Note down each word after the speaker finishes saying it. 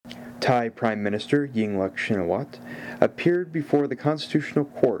Thai Prime Minister Yingluck Shinawatra appeared before the Constitutional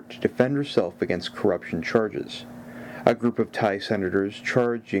Court to defend herself against corruption charges. A group of Thai senators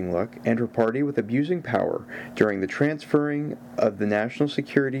charged Yingluck and her party with abusing power during the transferring of the national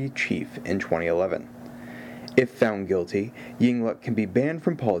security chief in 2011. If found guilty, Yingluck can be banned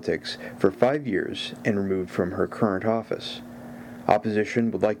from politics for 5 years and removed from her current office.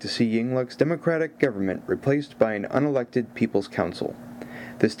 Opposition would like to see Yingluck's democratic government replaced by an unelected People's Council.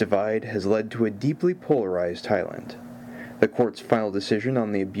 This divide has led to a deeply polarized Thailand. The court's final decision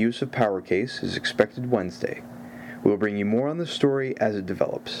on the abuse of power case is expected Wednesday. We'll bring you more on the story as it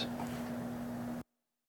develops.